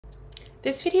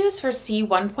This video is for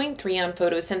C1.3 on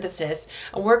photosynthesis,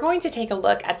 and we're going to take a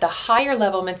look at the higher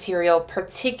level material,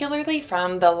 particularly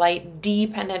from the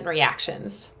light-dependent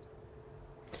reactions.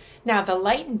 Now, the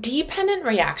light-dependent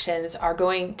reactions are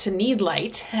going to need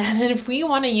light, and if we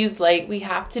want to use light, we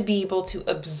have to be able to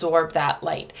absorb that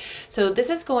light. So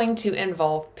this is going to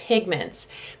involve pigments.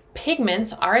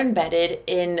 Pigments are embedded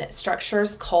in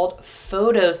structures called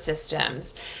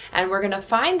photosystems, and we're going to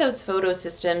find those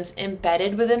photosystems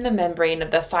embedded within the membrane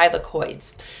of the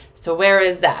thylakoids. So where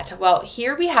is that? Well,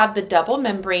 here we have the double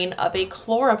membrane of a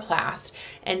chloroplast,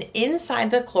 and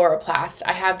inside the chloroplast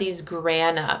I have these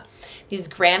grana. These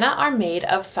grana are made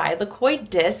of thylakoid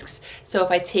discs. So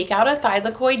if I take out a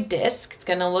thylakoid disc, it's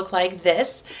going to look like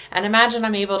this. And imagine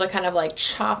I'm able to kind of like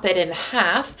chop it in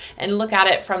half and look at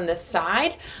it from the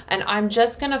side. And I'm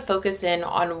just going to focus in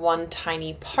on one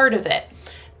tiny part of it.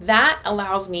 That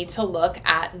allows me to look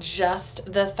at just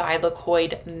the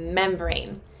thylakoid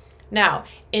membrane. Now,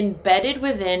 embedded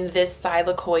within this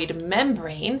thylakoid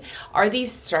membrane are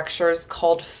these structures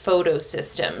called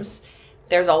photosystems.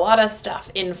 There's a lot of stuff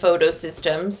in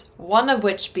photosystems, one of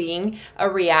which being a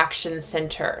reaction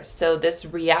center. So this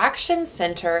reaction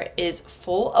center is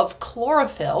full of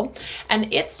chlorophyll,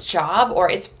 and its job or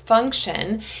its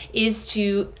function is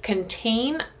to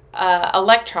contain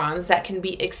electrons that can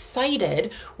be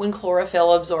excited when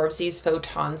chlorophyll absorbs these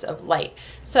photons of light.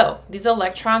 So these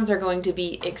electrons are going to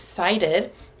be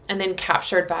excited and then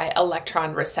captured by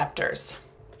electron receptors.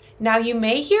 Now, you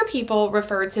may hear people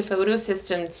refer to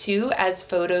photosystem 2 as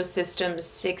photosystem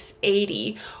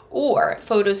 680 or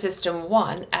photosystem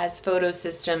 1 as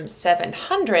photosystem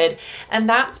 700, and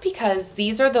that's because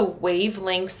these are the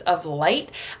wavelengths of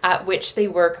light at which they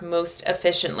work most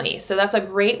efficiently. So that's a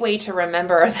great way to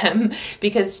remember them,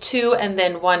 because 2 and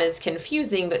then 1 is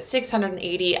confusing, but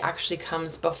 680 actually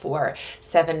comes before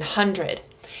 700.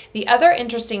 The other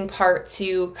interesting part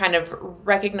to kind of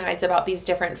recognize about these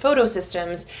different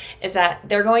photosystems is that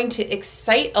they're going to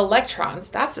excite electrons.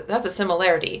 That's a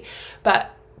similarity,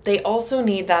 but they also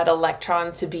need that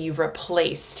electron to be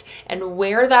replaced. And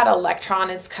where that electron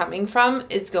is coming from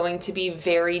is going to be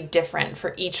very different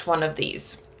for each one of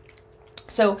these.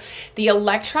 So the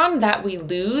electron that we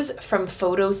lose from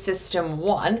photosystem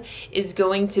 1 is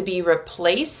going to be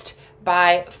replaced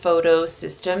by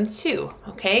photosystem 2.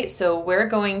 Okay, so we're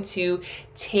going to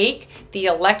take the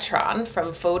electron from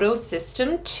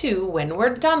photosystem 2 when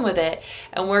we're done with it,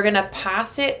 and we're going to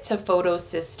pass it to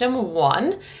photosystem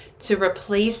 1 to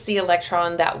replace the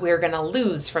electron that we're going to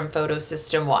lose from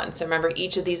photosystem 1. So remember,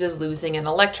 each of these is losing an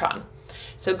electron.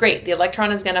 So great, the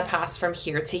electron is going to pass from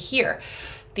here to here.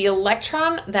 The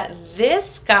electron that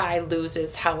this guy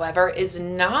loses, however, is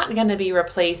not going to be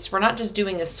replaced. We're not just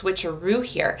doing a switcheroo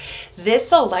here.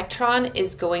 This electron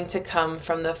is going to come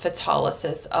from the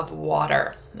photolysis of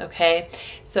water. Okay,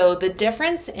 so the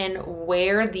difference in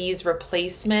where these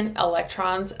replacement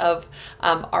electrons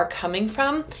are coming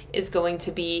from is going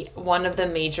to be one of the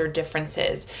major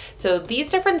differences. So these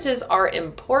differences are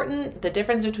important, the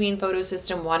difference between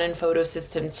photosystem 1 and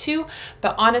photosystem 2,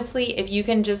 but honestly, if you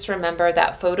can just remember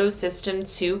that photosystem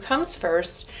 2 comes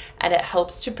first and it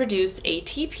helps to produce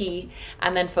ATP,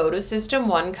 and then photosystem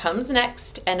 1 comes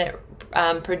next and it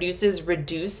produces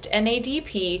reduced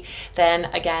NADP, then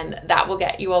again, that will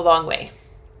get you a long way.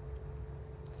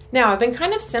 Now, I've been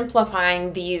kind of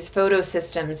simplifying these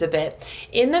photosystems a bit.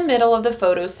 In the middle of the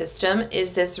photosystem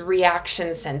is this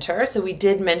reaction center. So we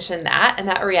did mention that, and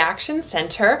that reaction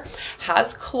center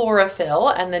has chlorophyll,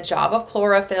 and the job of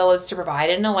chlorophyll is to provide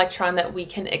an electron that we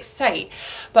can excite.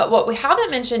 But what we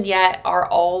haven't mentioned yet are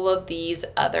all of these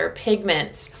other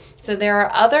pigments. So there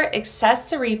are other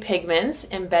accessory pigments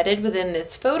embedded within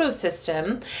this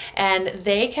photosystem, and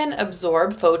they can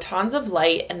absorb photons of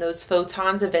light, and those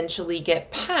photons eventually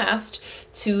get passed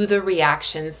to the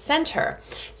reaction center.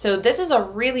 So this is a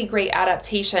really great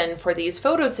adaptation for these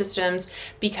photosystems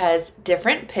because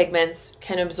different pigments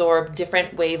can absorb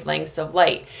different wavelengths of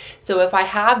light. So if I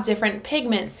have different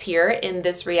pigments here in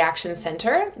this reaction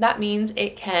center, that means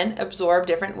it can absorb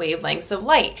different wavelengths of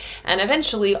light, and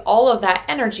eventually all of that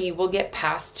energy will get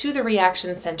passed to the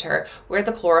reaction center where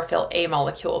the chlorophyll A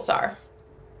molecules are.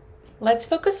 Let's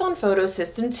focus on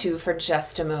photosystem 2 for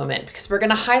just a moment, because we're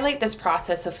going to highlight this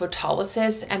process of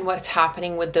photolysis and what's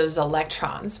happening with those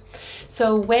electrons.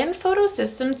 So when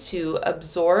photosystem 2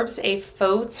 absorbs a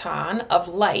photon of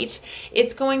light,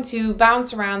 it's going to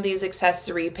bounce around these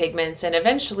accessory pigments and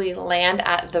eventually land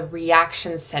at the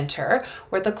reaction center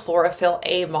where the chlorophyll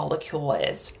A molecule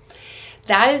is.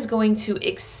 That is going to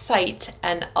excite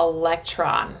an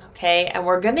electron, okay? And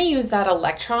we're going to use that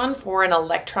electron for an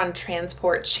electron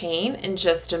transport chain in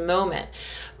just a moment.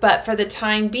 But for the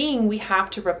time being, we have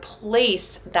to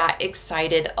replace that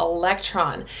excited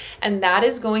electron. And that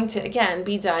is going to, again,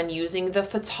 be done using the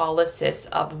photolysis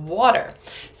of water.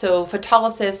 So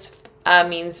photolysis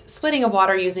means splitting of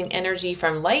water using energy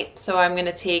from light. So I'm going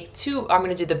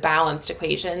to do the balanced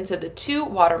equation. So the two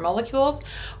water molecules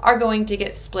are going to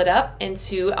get split up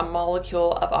into a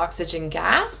molecule of oxygen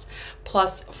gas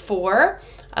plus 4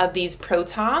 of these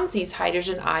protons, these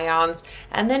hydrogen ions,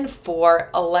 and then 4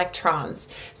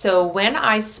 electrons. So when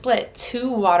I split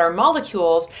 2 water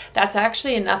molecules, that's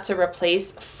actually enough to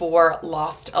replace 4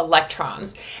 lost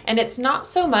electrons. And it's not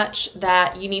so much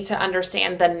that you need to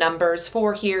understand the numbers,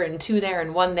 4 here and 2 there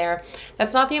and 1 there.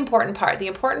 That's not the important part. The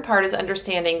important part is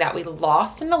understanding that we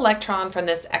lost an electron from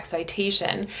this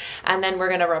excitation, and then we're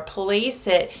going to replace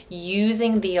it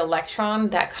using the electron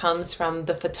that comes from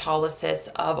the photolysis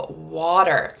of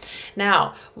water.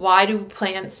 Now, why do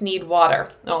plants need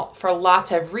water? Well, for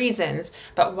lots of reasons,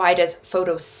 but why does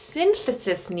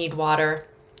photosynthesis need water?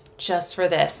 Just for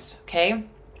this, okay?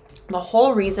 The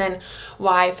whole reason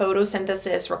why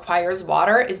photosynthesis requires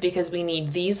water is because we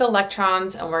need these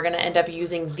electrons, and we're going to end up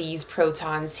using these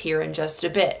protons here in just a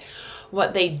bit.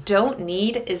 What they don't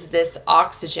need is this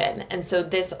oxygen. And so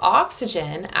this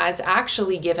oxygen is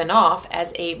actually given off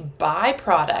as a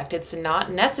byproduct. It's not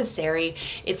necessary.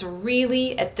 It's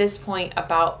really at this point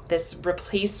about this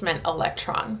replacement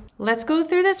electron. Let's go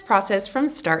through this process from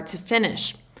start to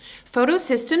finish.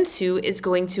 Photosystem 2 is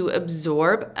going to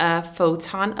absorb a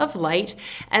photon of light,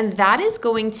 and that is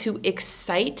going to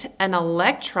excite an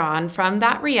electron from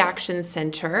that reaction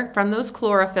center, from those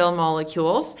chlorophyll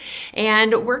molecules,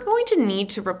 and we're going to need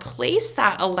to replace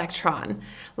that electron.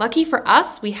 Lucky for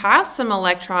us, we have some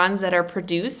electrons that are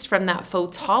produced from that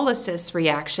photolysis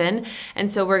reaction, and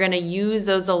so we're going to use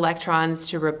those electrons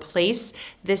to replace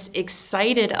this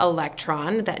excited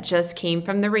electron that just came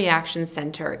from the reaction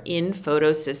center in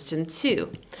photosystem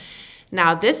 2.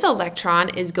 Now, this electron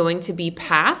is going to be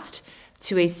passed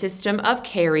to a system of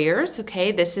carriers,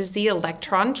 okay? This is the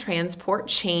electron transport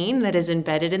chain that is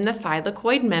embedded in the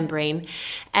thylakoid membrane.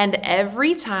 And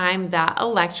every time that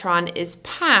electron is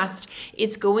passed,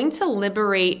 it's going to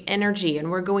liberate energy,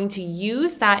 and we're going to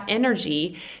use that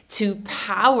energy to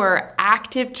power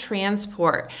active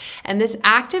transport. And this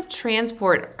active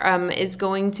transport is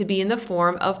going to be in the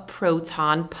form of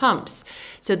proton pumps.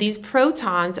 So these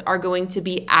protons are going to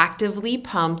be actively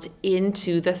pumped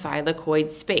into the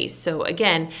thylakoid space. So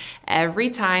again, every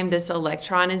time this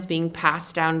electron is being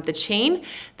passed down the chain,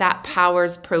 that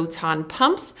powers proton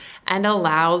pumps and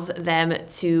allows them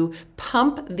to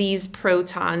pump these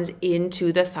protons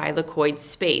into the thylakoid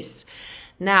space.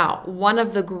 Now, one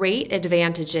of the great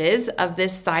advantages of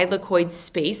this thylakoid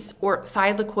space, or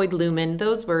thylakoid lumen,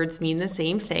 those words mean the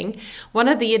same thing. One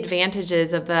of the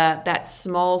advantages of that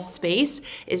small space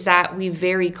is that we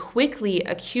very quickly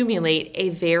accumulate a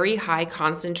very high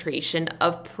concentration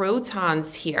of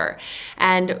protons here.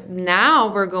 And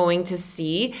now we're going to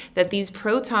see that these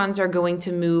protons are going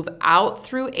to move out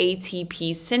through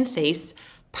ATP synthase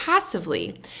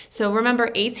passively. So remember,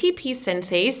 ATP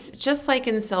synthase, just like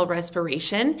in cell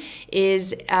respiration,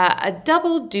 is a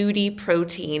double duty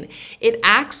protein. It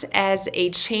acts as a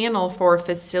channel for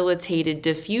facilitated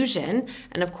diffusion.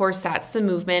 And of course, that's the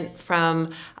movement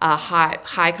from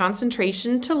high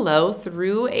concentration to low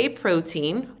through a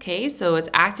protein. Okay, so it's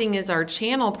acting as our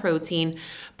channel protein,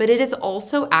 but it is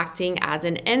also acting as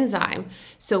an enzyme.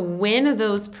 So when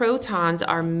those protons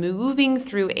are moving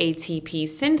through ATP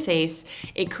synthase,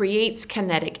 it creates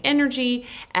kinetic energy,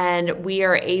 and we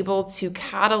are able to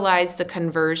catalyze the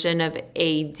conversion of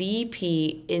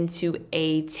ADP into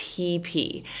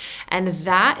ATP. And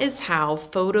that is how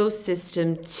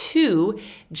photosystem 2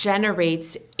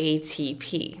 generates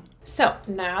ATP. So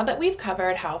now that we've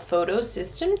covered how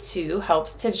photosystem 2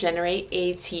 helps to generate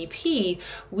ATP,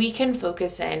 we can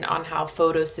focus in on how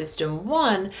photosystem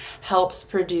 1 helps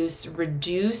produce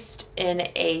reduced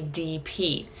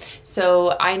NADP.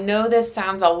 So I know this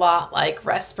sounds a lot like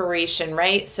respiration,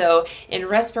 right? So in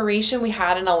respiration, we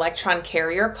had an electron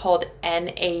carrier called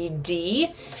NAD.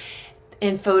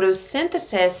 In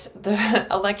photosynthesis, the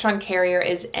electron carrier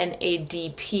is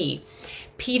NADP.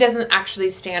 P doesn't actually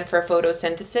stand for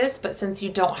photosynthesis, but since you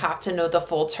don't have to know the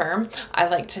full term, I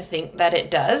like to think that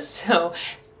it does. So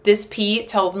this P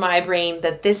tells my brain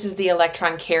that this is the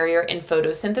electron carrier in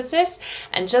photosynthesis.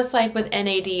 And just like with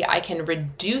NAD, I can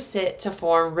reduce it to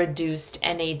form reduced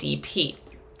NADP.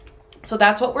 So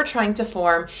that's what we're trying to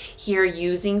form here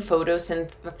using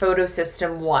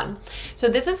photosystem 1. So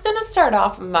this is going to start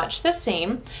off much the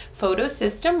same.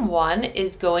 Photosystem 1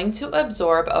 is going to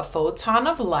absorb a photon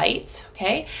of light,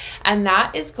 okay? And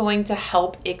that is going to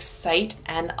help excite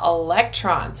an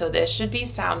electron. So this should be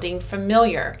sounding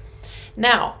familiar.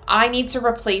 Now, I need to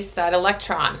replace that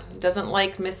electron. It doesn't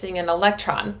like missing an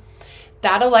electron.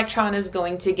 That electron is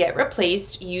going to get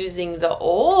replaced using the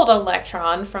old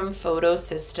electron from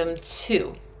photosystem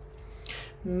 2.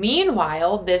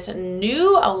 Meanwhile, this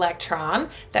new electron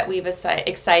that we've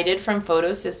excited from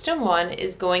photosystem 1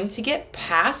 is going to get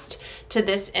passed to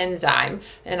this enzyme.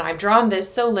 And I've drawn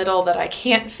this so little that I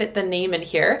can't fit the name in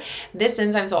here. This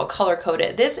enzyme, so I'll color code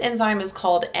it. This enzyme is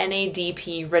called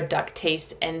NADP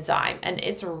reductase enzyme, and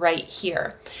it's right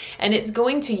here. And it's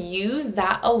going to use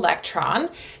that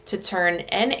electron to turn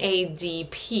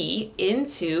NADP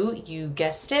into, you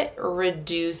guessed it,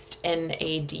 reduced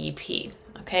NADP.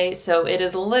 Okay, so it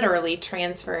is literally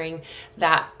transferring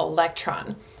that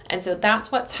electron. And so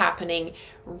that's what's happening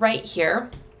right here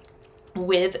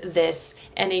with this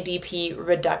NADP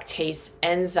reductase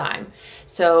enzyme.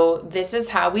 So this is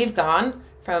how we've gone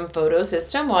from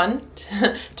photosystem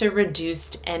 1 to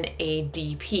reduced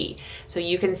NADP. So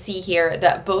you can see here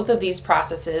that both of these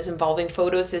processes involving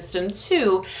photosystem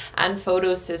 2 and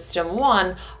photosystem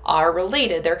 1 are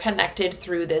related. They're connected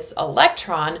through this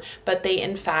electron, but they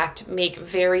in fact make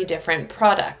very different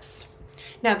products.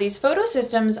 Now, these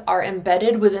photosystems are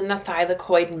embedded within the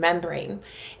thylakoid membrane.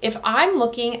 If I'm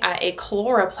looking at a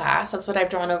chloroplast, that's what I've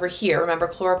drawn over here. Remember,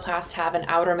 chloroplasts have an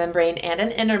outer membrane and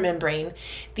an inner membrane.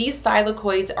 These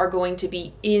thylakoids are going to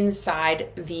be inside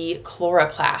the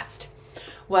chloroplast.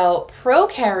 Well,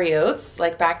 prokaryotes,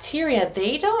 like bacteria,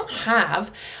 they don't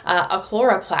have a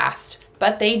chloroplast,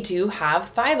 but they do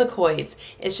have thylakoids.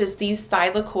 It's just these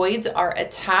thylakoids are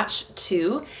attached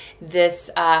to this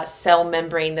cell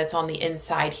membrane that's on the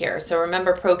inside here. So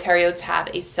remember, prokaryotes have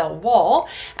a cell wall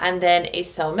and then a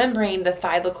cell membrane. The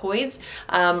thylakoids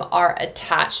are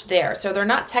attached there. So they're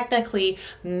not technically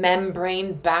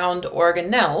membrane-bound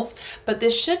organelles, but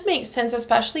this should make sense,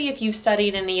 especially if you've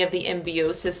studied any of the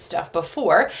symbiosis stuff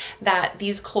before, that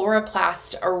these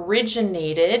chloroplasts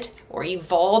originated or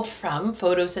evolved from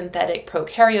photosynthetic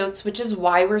prokaryotes, which is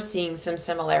why we're seeing some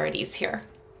similarities here.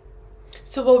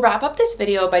 So we'll wrap up this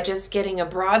video by just getting a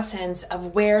broad sense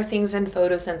of where things in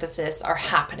photosynthesis are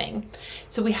happening.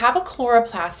 So we have a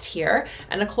chloroplast here,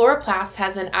 and a chloroplast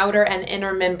has an outer and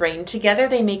inner membrane. Together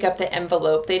they make up the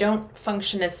envelope. They don't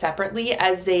function as separately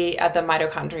as the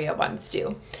mitochondria ones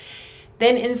do.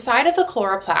 Then inside of the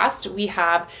chloroplast, we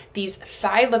have these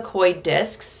thylakoid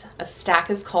discs. A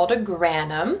stack is called a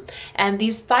granum. And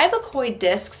these thylakoid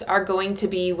discs are going to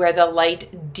be where the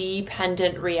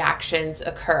light-dependent reactions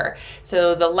occur.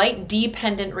 So the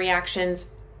light-dependent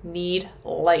reactions need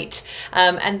light.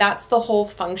 And that's the whole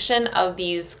function of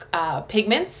these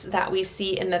pigments that we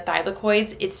see in the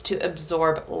thylakoids. It's to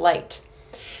absorb light.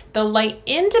 The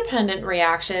light-independent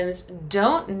reactions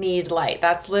don't need light.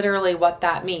 That's literally what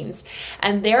that means.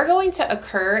 And they're going to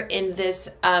occur in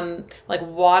this like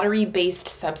watery-based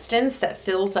substance that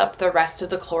fills up the rest of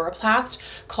the chloroplast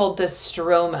called the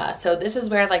stroma. So this is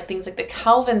where like things like the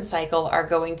Calvin cycle are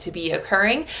going to be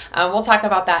occurring. We'll talk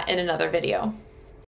about that in another video.